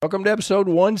Welcome to episode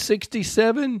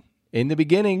 167. In the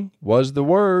beginning was the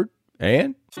Word,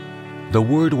 and the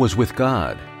Word was with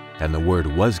God, and the Word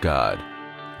was God,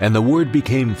 and the Word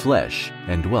became flesh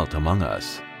and dwelt among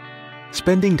us.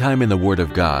 Spending time in the Word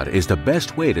of God is the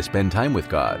best way to spend time with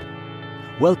God.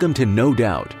 Welcome to No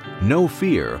Doubt, No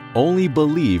Fear, Only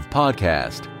Believe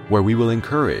podcast, where we will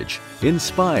encourage,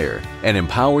 inspire, and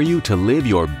empower you to live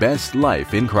your best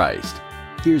life in Christ.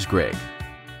 Here's Greg.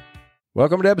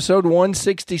 welcome to episode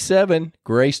 167.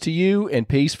 Grace to you and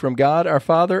peace from God our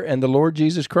Father and the Lord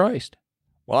Jesus Christ.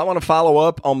 Well, I want to follow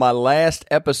up on my last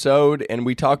episode, and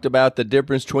we talked about the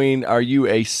difference between are you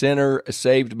a sinner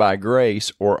saved by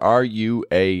grace or are you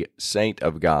a saint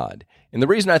of God? And the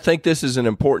reason I think this is an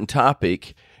important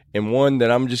topic and one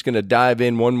that I'm just going to dive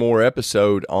in one more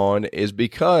episode on is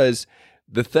because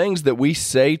the things that we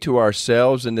say to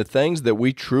ourselves and the things that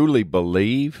we truly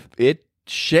believe, it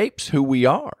shapes who we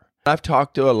are. I've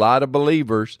talked to a lot of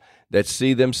believers that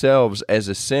see themselves as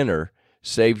a sinner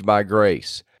saved by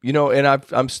grace. You know, and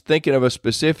I'm thinking of a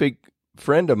specific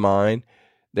friend of mine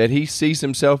that he sees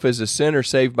himself as a sinner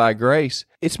saved by grace.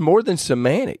 It's more than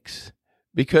semantics,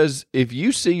 because if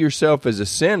you see yourself as a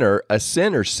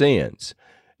sinner sins.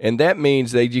 And that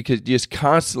means that you could just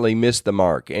constantly miss the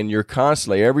mark, and you're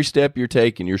constantly, every step you're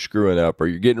taking, you're screwing up, or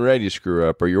you're getting ready to screw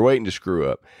up, or you're waiting to screw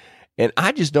up. And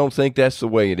I just don't think that's the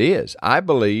way it is. I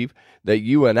believe that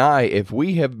you and I, if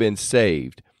we have been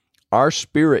saved, our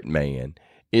spirit man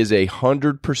is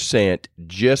 100%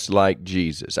 just like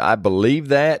Jesus. I believe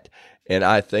that, and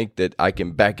I think that I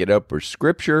can back it up with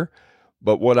Scripture.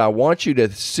 But what I want you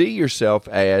to see yourself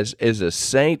as is a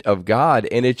saint of God,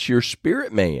 and it's your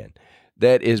spirit man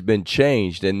that has been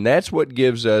changed. And that's what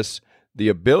gives us the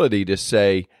ability to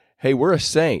say, hey, we're a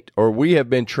saint, or we have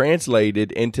been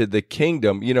translated into the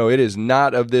kingdom. You know, it is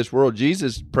not of this world.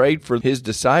 Jesus prayed for his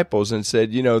disciples and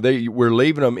said, you know, we're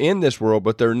leaving them in this world,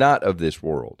 but they're not of this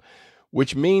world.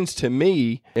 Which means to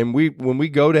me, and when we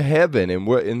go to heaven,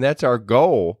 and that's our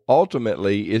goal,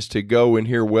 ultimately, is to go and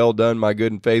hear, well done, my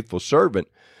good and faithful servant.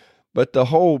 But the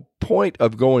whole point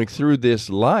of going through this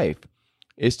life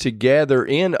is to gather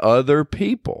in other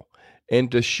people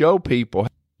and to show people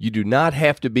you do not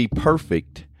have to be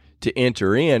perfect to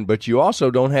enter in, but you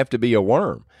also don't have to be a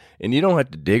worm. And you don't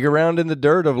have to dig around in the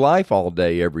dirt of life all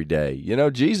day, every day. You know,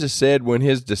 Jesus said when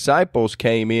his disciples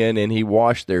came in and he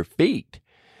washed their feet,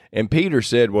 and Peter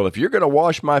said, well, if you're going to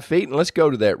wash my feet, and let's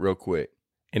go to that real quick.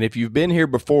 And if you've been here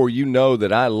before, you know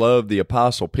that I love the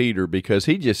Apostle Peter because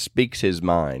he just speaks his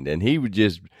mind. And he would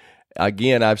just,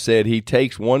 again, I've said he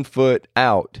takes one foot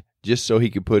out just so he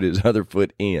could put his other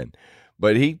foot in.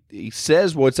 But he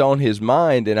says what's on his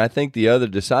mind, and I think the other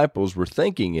disciples were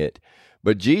thinking it.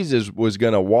 But Jesus was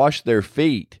going to wash their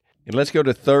feet. And let's go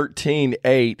to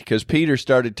 13:8, because Peter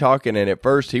started talking, and at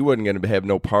first he wasn't going to have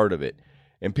no part of it.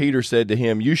 And Peter said to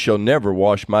him, you shall never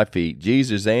wash my feet.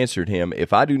 Jesus answered him,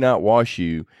 if I do not wash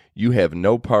you, you have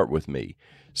no part with me.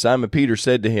 Simon Peter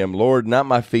said to him, Lord, not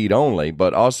my feet only,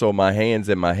 but also my hands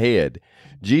and my head.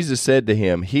 Jesus said to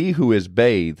him, he who is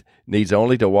bathed needs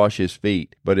only to wash his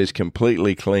feet, but is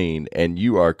completely clean, and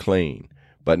you are clean,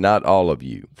 but not all of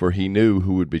you. For he knew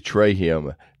who would betray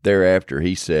him. Thereafter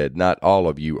he said, not all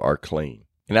of you are clean.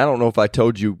 And I don't know if I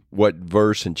told you what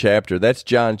verse and chapter. That's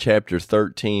John chapter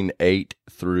 13, 8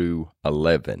 through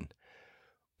 11.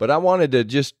 But I wanted to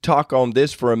just talk on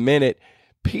this for a minute.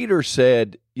 Peter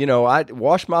said, you know, I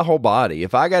wash my whole body.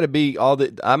 If I got to be all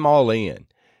that, I'm all in.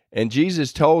 And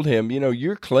Jesus told him, you know,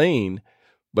 you're clean,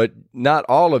 but not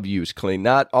all of you is clean.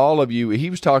 Not all of you. He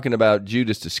was talking about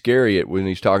Judas Iscariot when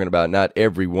he's talking about not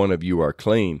every one of you are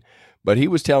clean. But he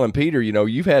was telling Peter, you know,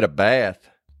 you've had a bath,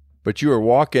 but you are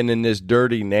walking in this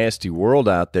dirty, nasty world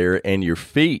out there, and your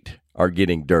feet are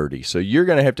getting dirty. So you're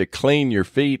going to have to clean your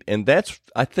feet. And that's,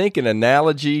 I think, an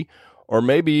analogy or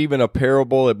maybe even a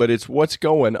parable, but it's what's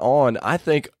going on. I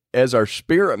think as our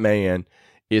spirit man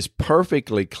is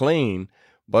perfectly clean,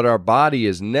 but our body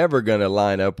is never going to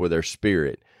line up with our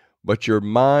spirit. But your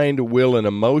mind, will, and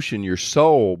emotion, your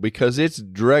soul, because it's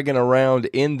dragging around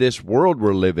in this world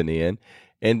we're living in,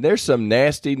 and there's some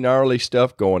nasty, gnarly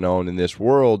stuff going on in this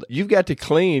world, you've got to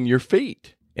clean your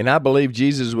feet. And I believe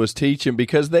Jesus was teaching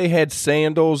because they had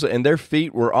sandals and their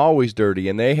feet were always dirty,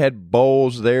 and they had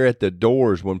bowls there at the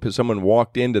doors when someone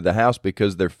walked into the house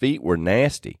because their feet were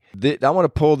nasty. I want to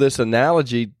pull this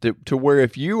analogy to where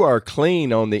if you are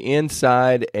clean on the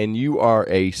inside and you are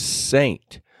a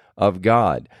saint of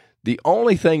God, the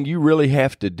only thing you really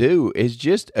have to do is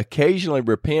just occasionally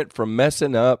repent from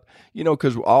messing up,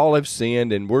 because all have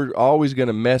sinned and we're always going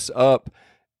to mess up.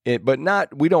 But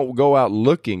we don't go out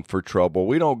looking for trouble.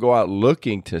 We don't go out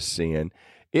looking to sin.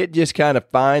 it just kind of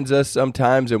finds us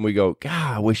sometimes and we go,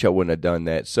 God, I wish I wouldn't have done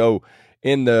that. So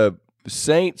in the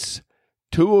saints'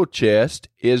 tool chest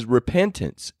is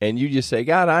repentance. And you just say,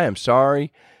 God, I am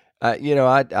sorry.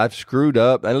 I've screwed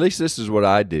up. At least this is what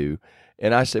I do.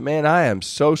 And I say, man, I am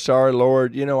so sorry,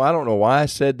 Lord. I don't know why I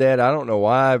said that. I don't know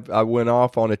why I went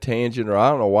off on a tangent, or I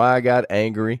don't know why I got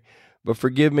angry, but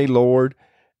forgive me, Lord.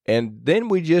 And then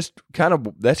we just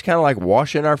that's kind of like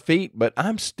washing our feet, but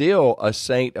I'm still a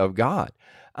saint of God.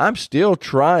 I'm still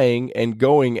trying and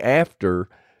going after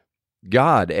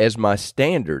God as my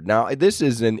standard. Now, this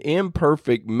is an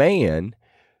imperfect man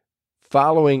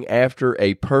following after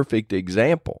a perfect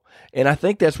example. And I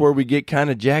think that's where we get kind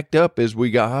of jacked up, is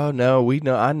we go, oh no,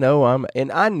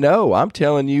 I'm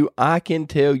telling you, I can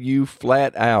tell you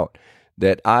flat out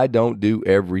that I don't do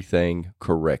everything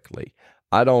correctly.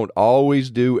 I don't always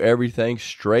do everything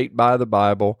straight by the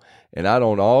Bible, and I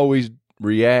don't always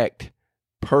react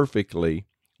perfectly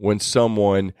when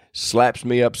someone slaps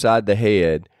me upside the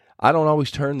head. I don't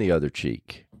always turn the other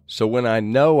cheek. So when I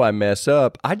know I mess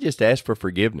up, I just ask for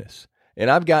forgiveness. And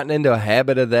I've gotten into a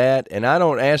habit of that, and I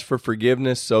don't ask for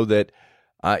forgiveness so that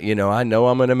I know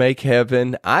I'm going to make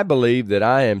heaven. I believe that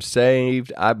I am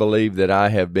saved. I believe that I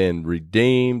have been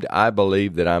redeemed. I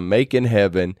believe that I'm making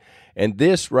heaven. And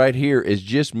this right here is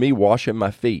just me washing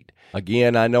my feet.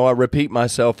 Again, I know I repeat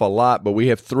myself a lot, but we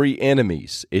have three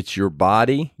enemies. It's your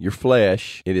body, your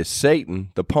flesh. It is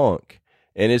Satan, the punk.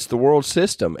 And it's the world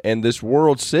system. And this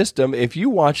world system, if you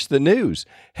watch the news,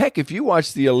 heck, if you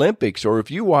watch the Olympics, or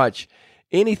if you watch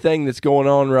anything that's going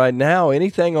on right now,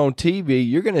 anything on TV,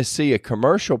 you're going to see a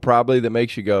commercial probably that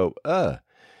makes you go,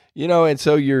 and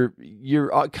so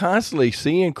you're constantly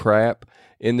seeing crap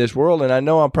in this world. And I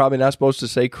know I'm probably not supposed to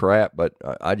say crap, but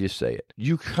I just say it.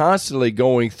 You constantly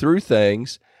going through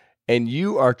things, and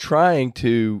you are trying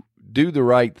to do the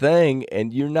right thing,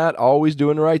 and you're not always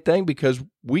doing the right thing, because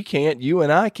you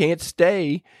and I can't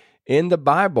stay in the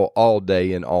Bible all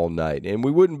day and all night, and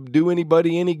we wouldn't do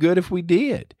anybody any good if we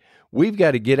did. We've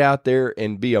got to get out there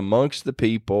and be amongst the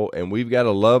people, and we've got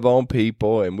to love on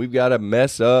people, and we've got to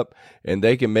mess up, and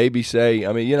they can maybe say,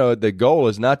 the goal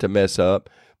is not to mess up,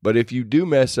 but if you do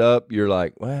mess up, you're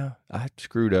like, well, I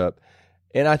screwed up.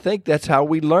 And I think that's how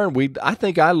we learn. I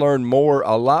think I learned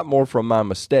a lot more from my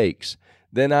mistakes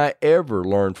than I ever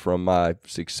learned from my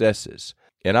successes.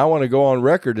 And I want to go on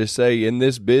record to say, in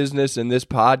this business, in this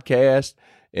podcast,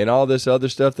 and all this other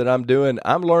stuff that I'm doing,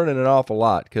 I'm learning an awful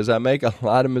lot, because I make a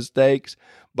lot of mistakes,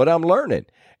 but I'm learning.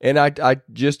 And I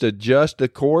just adjust the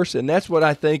course. And that's what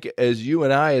I think, as you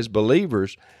and I as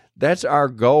believers, that's our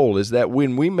goal, is that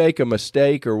when we make a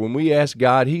mistake, or when we ask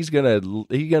God, He's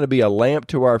gonna be a lamp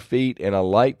to our feet and a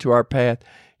light to our path.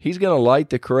 He's going to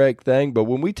light the correct thing. But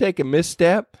when we take a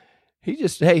misstep, He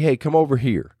just, hey, come over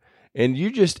here. And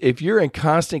if you're in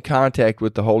constant contact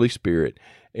with the Holy Spirit,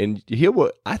 and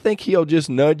I think He'll just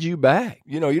nudge you back.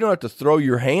 You don't have to throw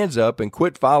your hands up and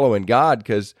quit following God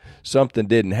because something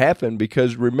didn't happen,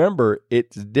 because remember,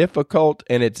 it's difficult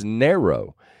and it's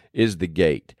narrow is the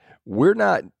gate.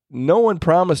 No one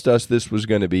promised us this was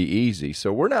going to be easy.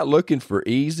 So we're not looking for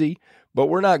easy, but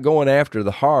we're not going after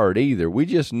the hard either. We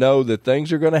just know that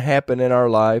things are going to happen in our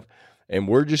life, and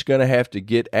we're just going to have to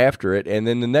get after it. And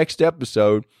then the next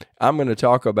episode, I'm going to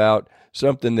talk about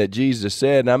something that Jesus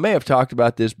said, and I may have talked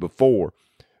about this before,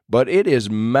 but it is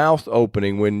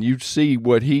mouth-opening when you see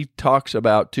what He talks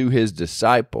about to His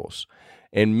disciples,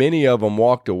 and many of them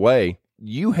walked away.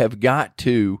 You have got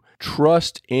to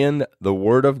trust in the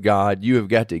Word of God. You have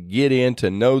got to get in to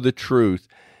know the truth,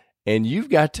 and you've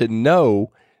got to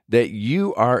know that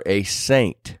you are a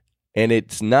saint, and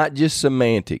it's not just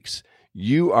semantics.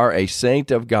 You are a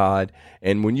saint of God,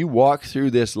 and when you walk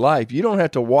through this life, you don't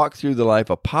have to walk through the life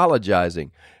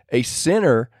apologizing. A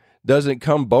sinner doesn't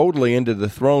come boldly into the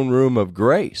throne room of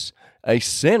grace. A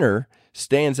sinner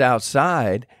stands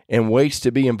outside and waits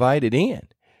to be invited in.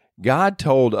 God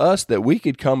told us that we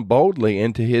could come boldly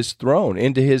into His throne,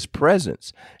 into His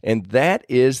presence, and that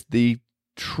is the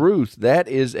truth. That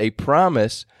is a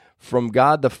promise from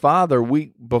God the Father.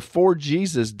 Before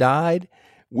Jesus died,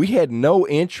 we had no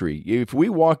entry. If we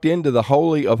walked into the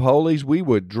Holy of Holies, we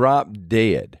would drop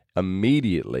dead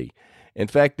immediately. In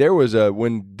fact, there was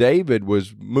when David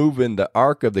was moving the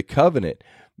Ark of the Covenant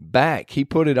back, he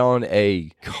put it on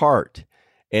a cart,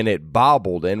 and it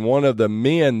bobbled. And one of the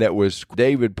men that was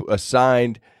David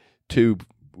assigned to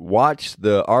watch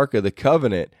the Ark of the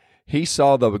Covenant, he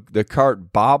saw the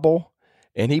cart bobble,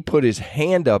 and he put his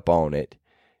hand up on it,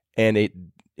 and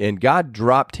God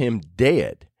dropped him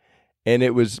dead. And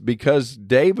it was because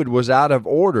David was out of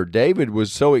order. David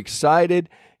was so excited,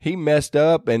 he messed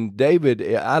up. And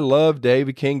David, I love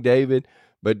David, King David,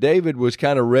 But David was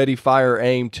kind of ready, fire,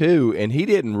 aim too, and he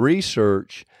didn't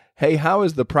research, hey, how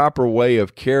is the proper way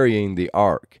of carrying the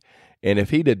ark? And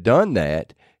if he'd have done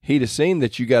that, he'd have seen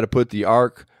that you got to put the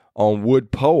ark on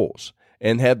wood poles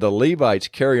and have the Levites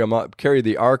carry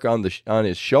the ark on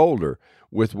his shoulder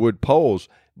with wood poles.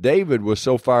 David was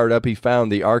so fired up he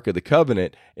found the Ark of the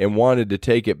Covenant and wanted to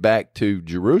take it back to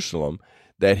Jerusalem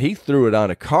that he threw it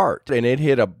on a cart, and it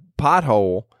hit a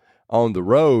pothole on the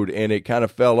road, and it kind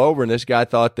of fell over, and this guy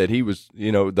thought that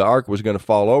the ark was going to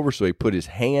fall over, so he put his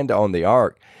hand on the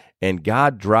ark, and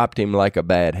God dropped him like a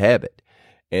bad habit.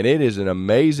 And it is an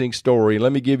amazing story.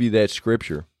 Let me give you that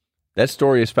scripture. That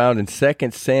story is found in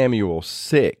 2 Samuel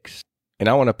 6, and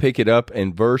I want to pick it up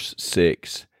in verse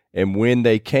 6. And when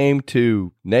they came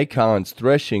to Nachon's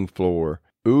threshing floor,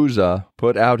 Uzzah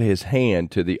put out his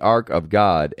hand to the ark of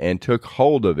God and took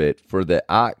hold of it, for the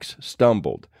ox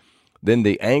stumbled. Then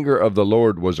the anger of the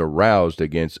Lord was aroused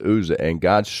against Uzzah, and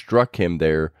God struck him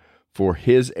there for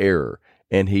his error,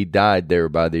 and he died there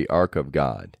by the ark of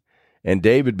God. And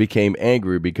David became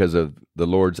angry because of the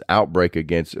Lord's outbreak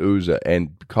against Uzzah,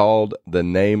 and called the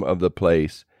name of the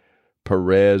place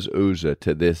Perez Uzzah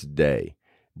to this day.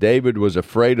 David was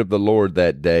afraid of the Lord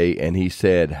that day, and he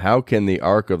said, how can the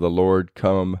ark of the Lord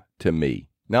come to me?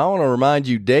 Now, I want to remind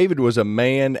you, David was a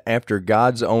man after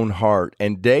God's own heart,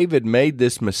 and David made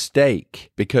this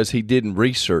mistake because he didn't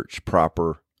research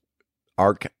proper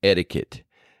ark etiquette.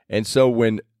 And so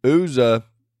when Uzzah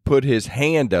put his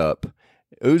hand up,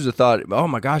 Uzzah thought, oh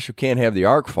my gosh, you can't have the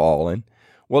ark falling.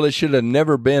 Well, it should have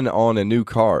never been on a new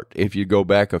cart. If you go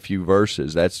back a few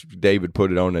verses, that's David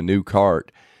put it on a new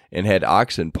cart and had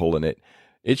oxen pulling it.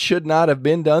 It should not have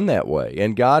been done that way.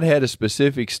 And God had a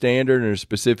specific standard and a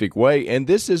specific way. And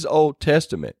this is Old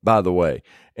Testament, by the way.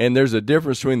 And there's a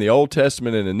difference between the Old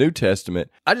Testament and the New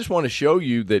Testament. I just want to show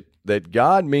you that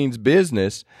God means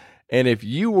business. And if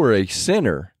you were a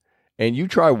sinner and you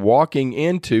try walking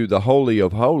into the Holy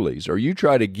of Holies, or you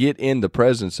try to get in the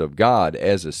presence of God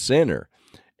as a sinner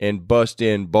and bust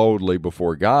in boldly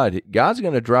before God, God's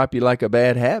going to drop you like a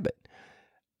bad habit.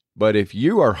 But if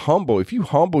you are humble, if you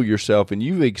humble yourself and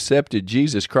you've accepted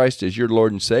Jesus Christ as your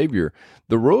Lord and Savior,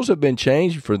 the rules have been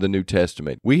changed for the New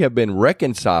Testament. We have been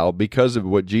reconciled because of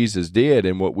what Jesus did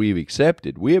and what we've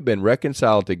accepted. We have been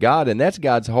reconciled to God, and that's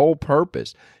God's whole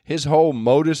purpose. His whole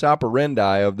modus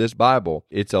operandi of this Bible.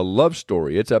 It's a love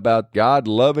story. It's about God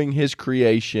loving His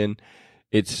creation.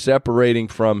 It's separating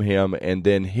from Him, and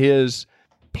then His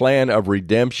plan of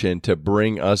redemption to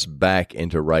bring us back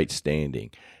into right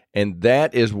standing. And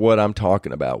that is what I'm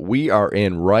talking about. We are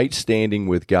in right standing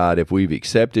with God if we've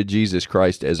accepted Jesus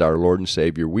Christ as our Lord and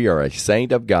Savior. We are a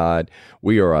saint of God.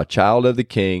 We are a child of the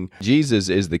King. Jesus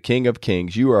is the King of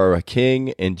Kings. You are a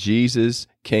king in Jesus'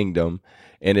 kingdom.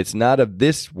 And it's not of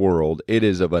this world, it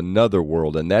is of another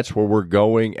world. And that's where we're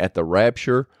going at the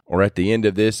rapture or at the end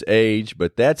of this age.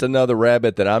 But that's another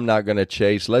rabbit that I'm not going to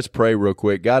chase. Let's pray real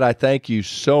quick. God, I thank you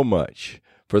so much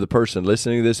for the person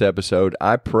listening to this episode.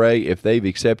 I pray if they've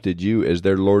accepted you as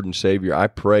their Lord and Savior, I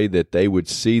pray that they would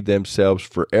see themselves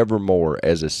forevermore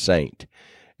as a saint.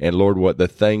 And Lord, what the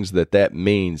things that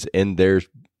means in their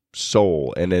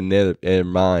soul and in their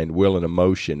mind, will, and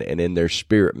emotion, and in their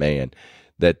spirit, man,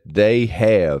 that they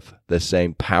have the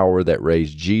same power that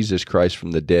raised Jesus Christ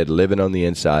from the dead living on the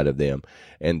inside of them,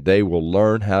 and they will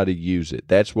learn how to use it.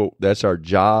 That's our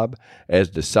job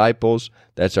as disciples.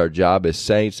 That's our job as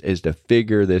saints, is to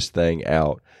figure this thing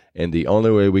out. And the only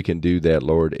way we can do that,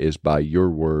 Lord, is by your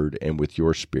word and with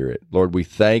your Spirit. Lord, we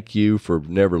thank you for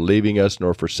never leaving us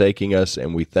nor forsaking us,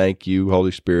 and we thank you,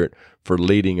 Holy Spirit, for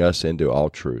leading us into all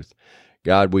truth.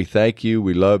 God, we thank you.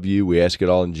 We love you. We ask it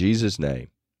all in Jesus' name.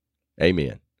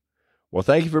 Amen. Well,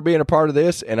 thank you for being a part of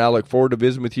this, and I look forward to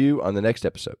visiting with you on the next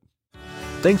episode.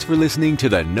 Thanks for listening to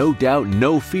the No Doubt,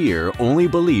 No Fear, Only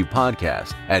Believe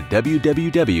podcast at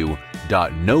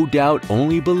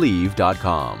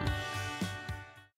www.nodoubtonlybelieve.com.